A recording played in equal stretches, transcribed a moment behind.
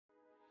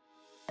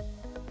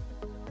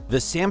The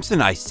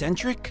Samsonite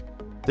Centric?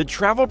 The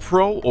Travel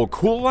Pro or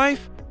Cool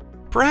Life?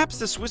 Perhaps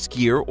the Swiss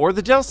Gear or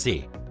the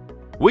Delcy?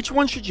 Which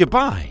one should you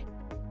buy?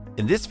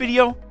 In this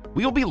video,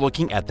 we will be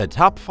looking at the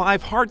top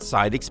 5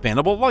 Hardside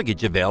expandable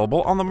luggage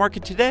available on the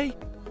market today,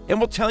 and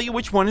we'll tell you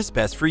which one is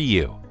best for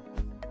you.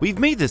 We've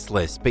made this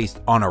list based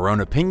on our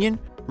own opinion,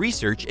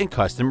 research, and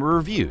customer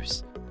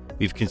reviews.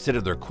 We've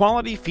considered their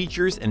quality,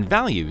 features, and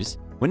values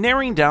when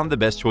narrowing down the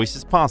best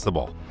choices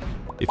possible.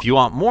 If you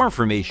want more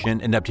information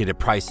and updated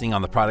pricing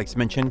on the products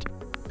mentioned,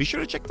 be sure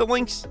to check the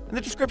links in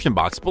the description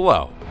box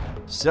below.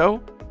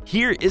 So,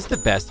 here is the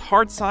best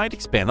Hardside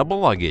expandable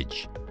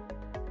luggage.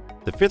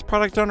 The 5th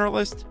product on our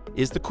list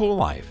is the Cool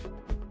Life.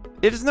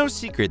 It is no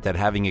secret that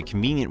having a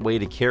convenient way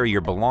to carry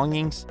your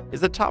belongings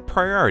is a top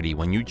priority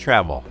when you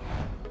travel.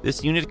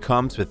 This unit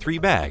comes with 3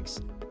 bags,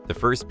 the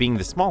first being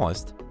the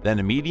smallest, then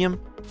a medium,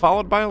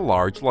 followed by a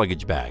large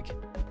luggage bag.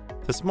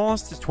 The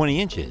smallest is 20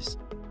 inches,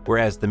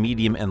 whereas the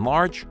medium and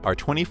large are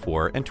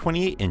 24 and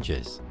 28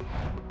 inches.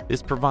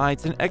 This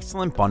provides an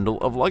excellent bundle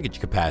of luggage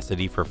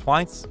capacity for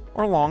flights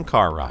or long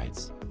car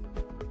rides.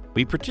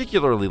 We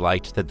particularly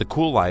liked that the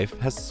Cool Life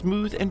has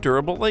smooth and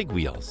durable leg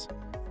wheels.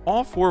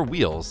 All 4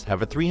 wheels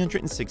have a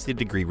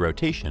 360-degree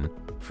rotation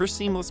for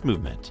seamless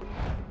movement.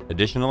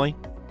 Additionally,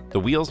 the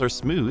wheels are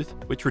smooth,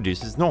 which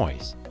reduces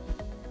noise.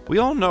 We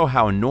all know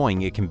how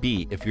annoying it can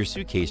be if your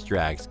suitcase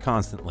drags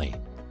constantly.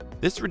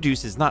 This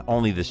reduces not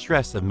only the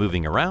stress of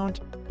moving around,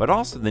 but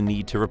also the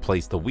need to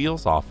replace the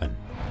wheels often.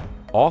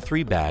 All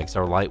 3 bags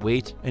are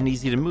lightweight and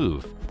easy to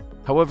move.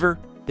 However,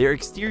 their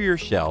exterior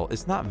shell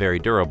is not very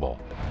durable.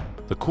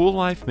 The Cool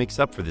Life makes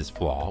up for this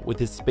flaw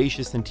with its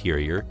spacious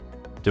interior,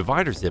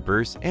 divider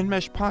zippers, and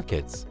mesh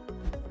pockets.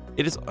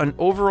 It is an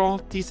overall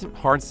decent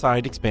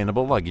Hardside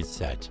expandable luggage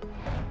set.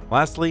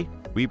 Lastly,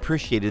 we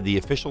appreciated the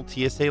official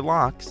TSA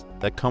locks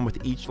that come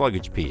with each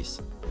luggage piece.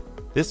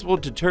 This will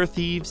deter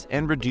thieves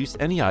and reduce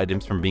any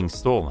items from being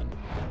stolen.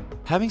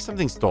 Having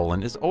something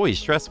stolen is always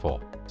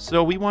stressful,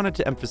 so we wanted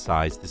to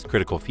emphasize this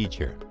critical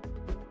feature.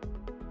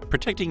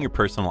 Protecting your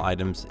personal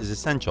items is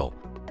essential,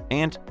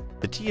 and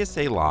the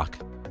TSA lock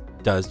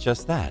does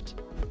just that.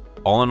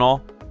 All in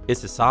all,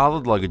 it's a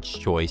solid luggage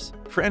choice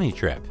for any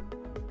trip.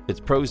 Its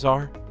pros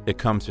are, it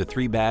comes with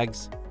 3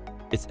 bags,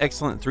 its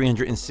excellent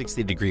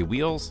 360-degree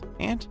wheels,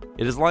 and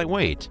it is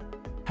lightweight.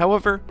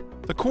 However,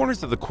 the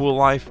corners of the Cool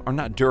Life are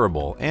not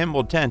durable and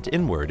will dent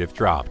inward if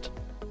dropped.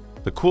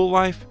 The Cool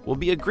Life will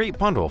be a great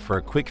bundle for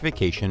a quick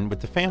vacation with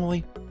the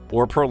family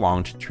or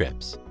prolonged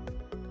trips.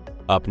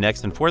 Up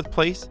next in 4th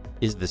place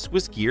is the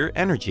Swiss Gear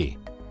Energy.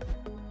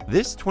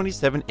 This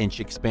 27-inch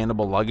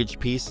expandable luggage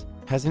piece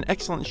has an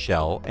excellent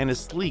shell and a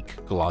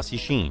sleek, glossy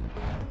sheen.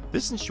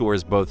 This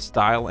ensures both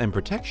style and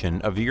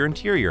protection of your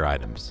interior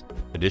items.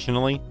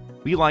 Additionally,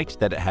 we liked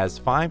that it has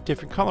 5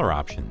 different color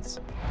options.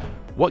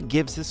 What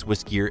gives the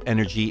Swiss Gear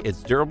Energy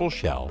its durable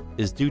shell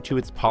is due to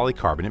its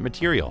polycarbonate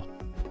material.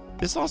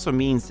 This also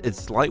means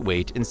it's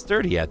lightweight and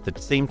sturdy at the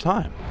same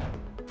time.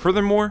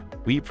 Furthermore,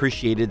 we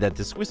appreciated that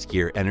the Swiss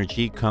Gear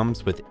Energy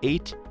comes with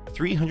 8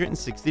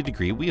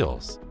 360-degree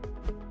wheels.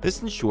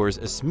 This ensures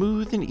a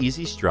smooth and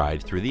easy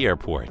stride through the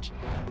airport.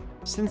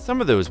 Since some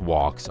of those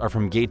walks are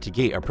from gate to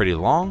gate are pretty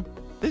long,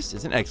 this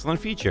is an excellent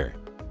feature.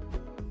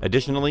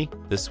 Additionally,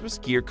 the Swiss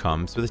Gear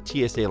comes with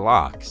TSA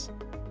locks.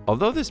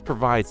 Although this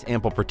provides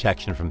ample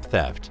protection from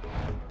theft,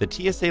 the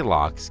TSA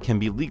locks can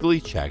be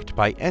legally checked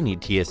by any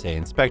TSA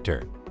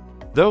inspector,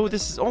 though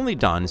this is only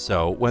done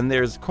so when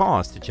there's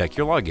cause to check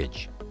your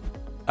luggage.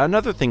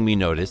 Another thing we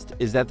noticed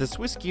is that the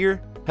Swiss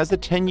Gear has a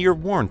 10-year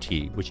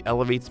warranty, which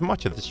elevates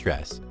much of the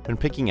stress when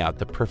picking out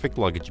the perfect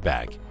luggage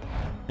bag.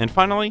 And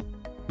finally,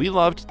 we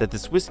loved that the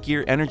Swiss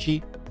Gear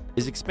Energy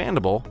is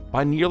expandable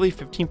by nearly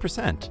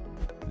 15%.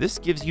 This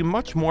gives you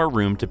much more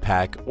room to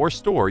pack or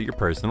store your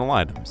personal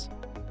items.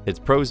 Its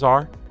pros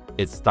are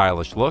its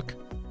stylish look,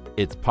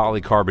 its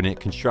polycarbonate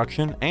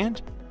construction,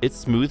 and its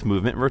smooth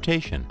movement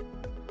rotation.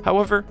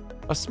 However,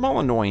 a small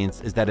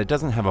annoyance is that it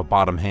doesn't have a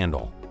bottom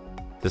handle.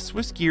 The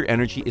Swiss Gear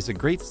Energy is a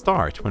great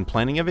start when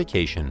planning a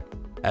vacation,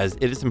 as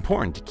it is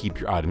important to keep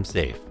your items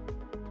safe.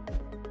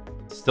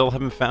 Still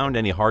haven't found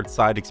any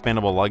Hardside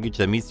expandable luggage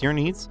that meets your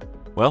needs?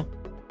 Well,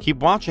 keep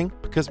watching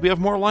because we have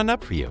more lined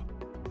up for you.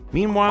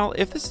 Meanwhile,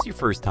 if this is your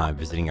first time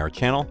visiting our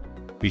channel,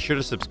 be sure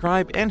to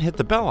subscribe and hit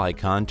the bell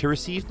icon to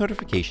receive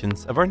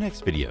notifications of our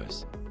next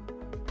videos.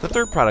 The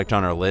 3rd product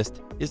on our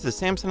list is the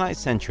Samsonite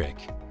Centric.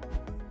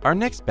 Our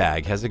next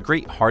bag has a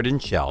great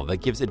hardened shell that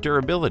gives it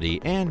durability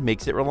and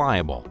makes it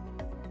reliable.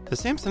 The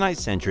Samsonite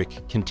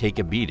Centric can take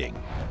a beating.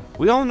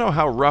 We all know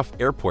how rough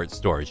airport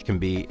storage can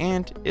be,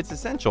 and it's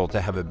essential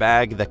to have a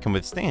bag that can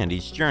withstand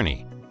each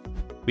journey.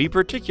 We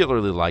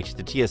particularly liked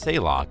the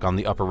TSA lock on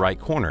the upper right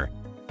corner,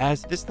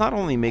 as this not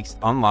only makes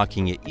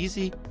unlocking it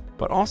easy,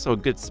 but also a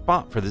good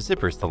spot for the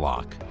zippers to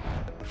lock.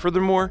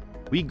 Furthermore,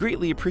 we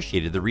greatly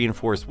appreciated the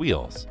reinforced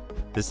wheels.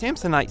 The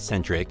Samsonite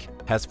Centric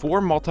has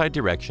 4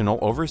 multi-directional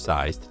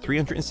oversized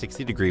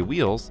 360-degree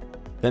wheels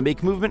that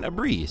make movement a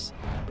breeze.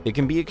 It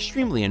can be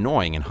extremely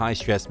annoying in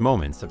high-stress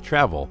moments of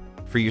travel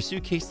for your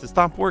suitcase to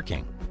stop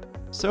working.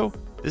 So,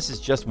 This is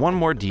just one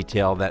more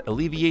detail that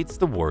alleviates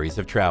the worries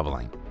of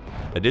traveling.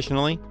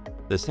 Additionally,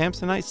 the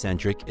Samsonite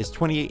Centric is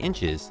 28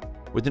 inches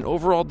with an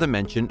overall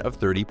dimension of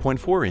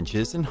 30.4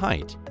 inches in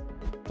height.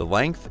 The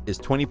length is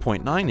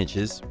 20.9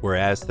 inches,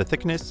 whereas the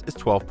thickness is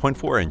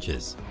 12.4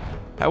 inches.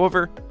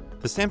 However,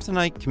 the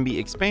Samsonite can be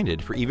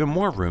expanded for even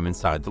more room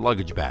inside the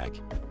luggage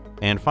bag.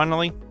 And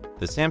finally,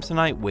 the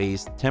Samsonite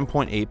weighs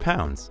 10.8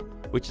 pounds,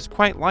 which is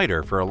quite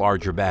lighter for a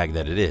larger bag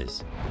that it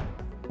is.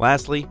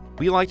 Lastly,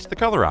 we liked the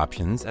color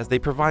options as they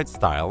provide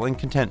style and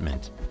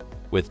contentment.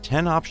 With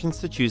 10 options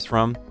to choose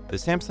from, the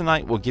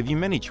Samsonite will give you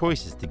many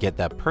choices to get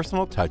that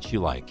personal touch you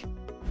like.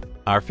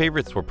 Our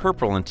favorites were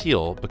purple and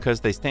teal because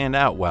they stand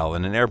out well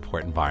in an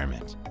airport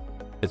environment.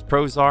 Its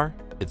pros are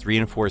its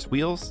reinforced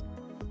wheels,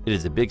 it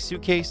is a big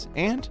suitcase,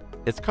 and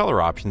its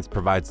color options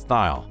provide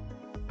style.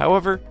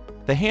 However,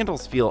 the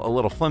handles feel a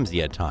little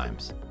flimsy at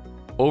times.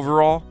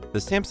 Overall, the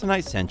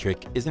Samsonite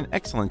Centric is an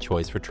excellent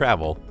choice for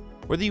travel,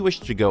 whether you wish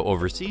to go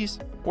overseas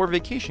or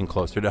vacation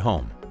closer to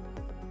home.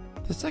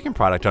 The second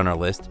product on our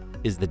list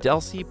is the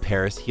Delsey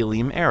Paris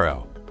Helium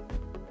Aero.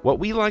 What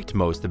we liked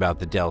most about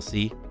the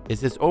Delsey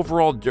is its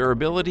overall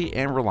durability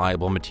and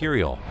reliable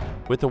material.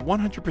 With a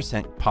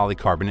 100%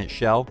 polycarbonate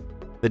shell,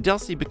 the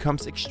Delsey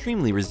becomes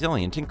extremely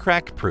resilient and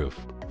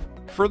crack-proof.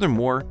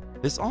 Furthermore,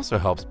 this also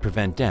helps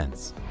prevent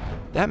dents.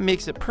 That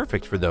makes it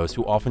perfect for those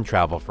who often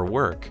travel for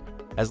work,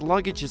 as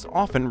luggage is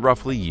often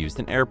roughly used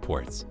in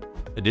airports.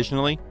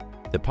 Additionally,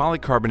 the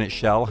polycarbonate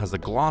shell has a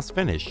gloss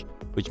finish,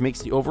 which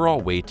makes the overall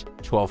weight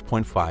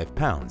 12.5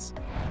 pounds.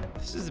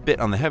 This is a bit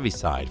on the heavy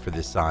side for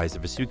this size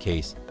of a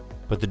suitcase,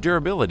 but the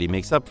durability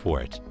makes up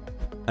for it.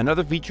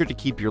 Another feature to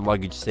keep your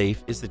luggage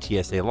safe is the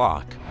TSA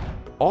lock.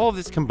 All of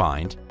this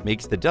combined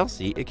makes the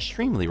Delsey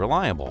extremely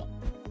reliable.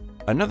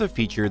 Another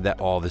feature that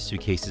all the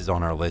suitcases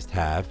on our list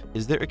have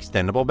is their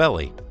extendable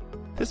belly.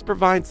 This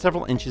provides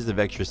several inches of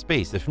extra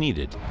space if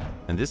needed.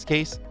 In this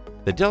case,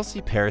 the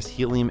Delsey Paris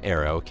Helium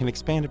Aero can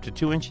expand up to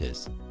 2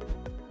 inches.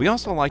 We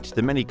also liked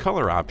the many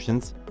color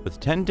options with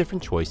 10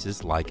 different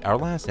choices like our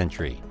last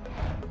entry.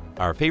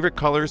 Our favorite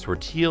colors were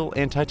teal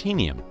and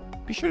titanium.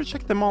 Be sure to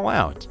check them all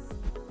out.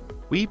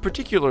 We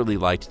particularly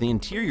liked the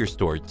interior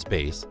storage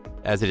space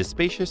as it is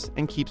spacious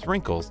and keeps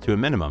wrinkles to a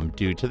minimum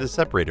due to the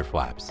separator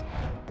flaps.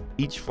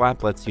 Each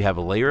flap lets you have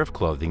a layer of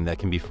clothing that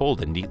can be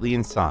folded neatly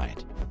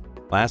inside.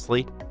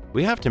 Lastly,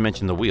 we have to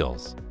mention the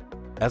wheels.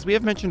 As we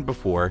have mentioned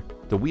before,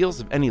 the wheels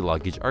of any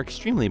luggage are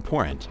extremely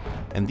important,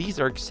 and these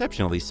are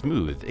exceptionally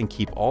smooth and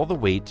keep all the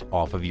weight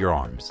off of your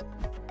arms.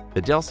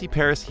 The Delsey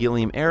Paris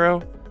Helium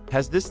Aero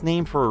has this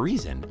name for a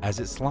reason, as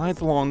it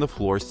slides along the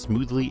floor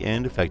smoothly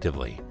and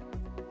effectively.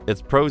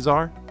 Its pros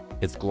are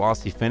its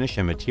glossy finish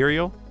and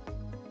material,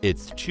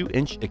 its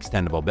 2-inch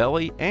extendable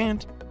belly,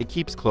 and it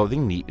keeps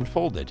clothing neat and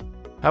folded.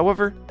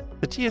 However,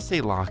 the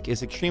TSA lock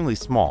is extremely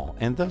small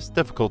and thus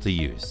difficult to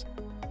use.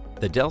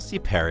 The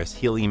Delsey Paris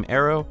Helium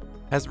Aero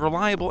has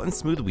reliable and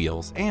smooth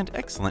wheels and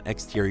excellent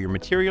exterior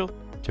material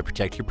to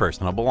protect your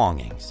personal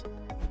belongings.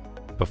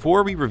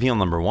 Before we reveal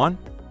number 1,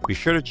 be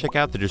sure to check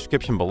out the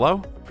description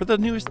below for the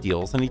newest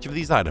deals on each of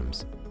these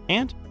items.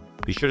 And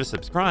be sure to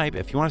subscribe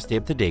if you want to stay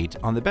up to date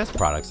on the best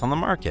products on the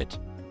market.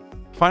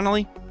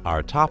 Finally,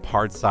 our top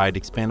Hardside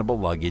Expandable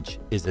Luggage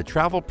is the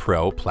Travel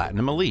Pro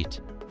Platinum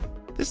Elite.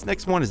 This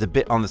next one is a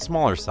bit on the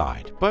smaller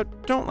side,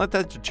 but don't let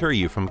that deter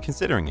you from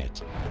considering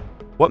it.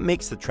 What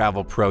makes the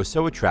Travel Pro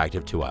so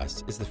attractive to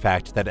us is the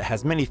fact that it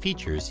has many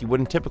features you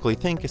wouldn't typically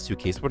think a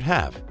suitcase would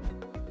have.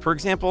 For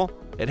example,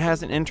 it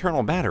has an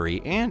internal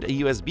battery and a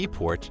USB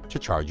port to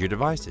charge your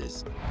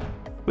devices.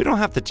 We don't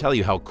have to tell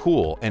you how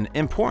cool and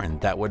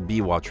important that would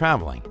be while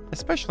traveling,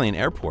 especially in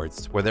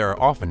airports where there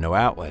are often no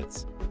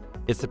outlets.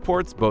 It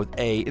supports both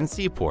A and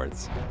C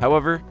ports.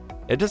 However,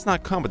 it does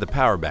not come with a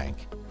power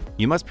bank.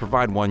 You must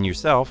provide one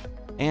yourself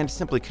and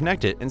simply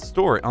connect it and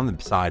store it on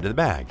the side of the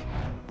bag.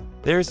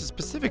 There is a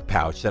specific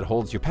pouch that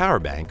holds your power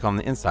bank on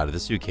the inside of the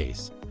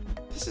suitcase.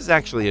 This is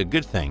actually a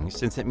good thing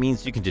since it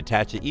means you can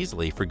detach it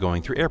easily for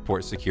going through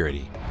airport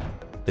security.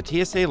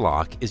 The TSA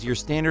lock is your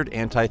standard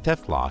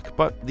anti-theft lock,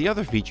 but the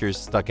other features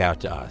stuck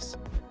out to us.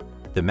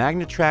 The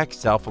MagnaTrack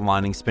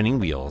self-aligning spinning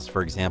wheels,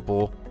 for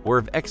example, were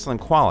of excellent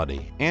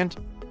quality and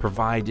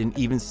provide an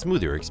even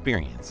smoother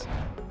experience.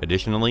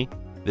 Additionally,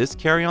 this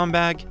carry-on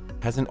bag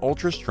has an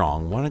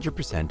ultra-strong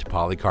 100%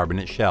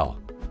 polycarbonate shell.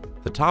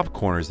 The top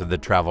corners of the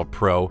Travel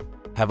Pro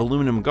have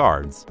aluminum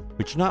guards,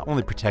 which not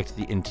only protect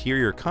the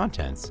interior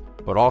contents,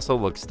 but also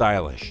look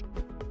stylish.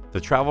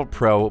 The Travel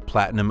Pro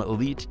Platinum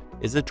Elite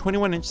is a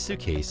 21-inch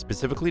suitcase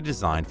specifically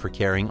designed for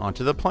carrying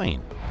onto the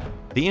plane.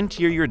 The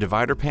interior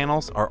divider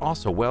panels are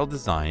also well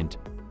designed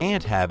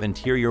and have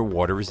interior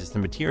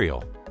water-resistant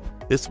material.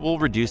 This will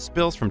reduce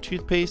spills from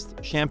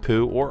toothpaste,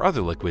 shampoo, or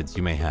other liquids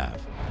you may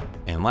have.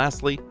 And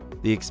lastly,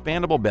 the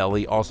expandable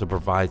belly also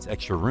provides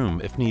extra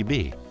room if need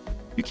be.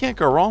 You can't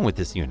go wrong with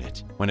this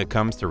unit when it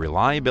comes to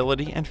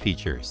reliability and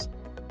features.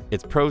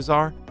 Its pros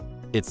are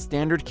its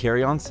standard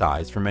carry-on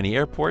size for many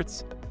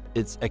airports,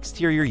 its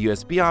exterior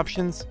USB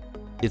options,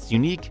 its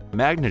unique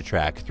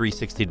MagnaTrack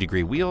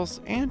 360-degree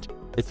wheels, and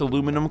its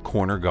aluminum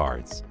corner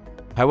guards.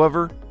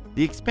 However,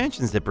 the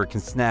expansion zipper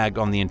can snag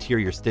on the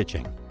interior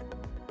stitching.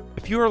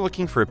 If you are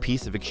looking for a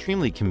piece of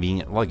extremely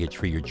convenient luggage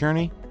for your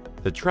journey,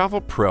 the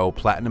Travel Pro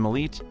Platinum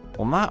Elite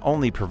will not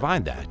only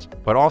provide that,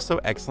 but also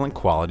excellent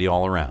quality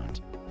all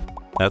around.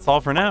 That's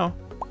all for now.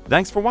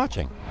 Thanks for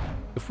watching.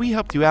 If we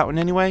helped you out in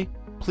any way,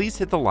 please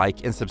hit the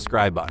like and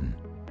subscribe button.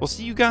 We'll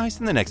see you guys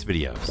in the next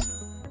videos.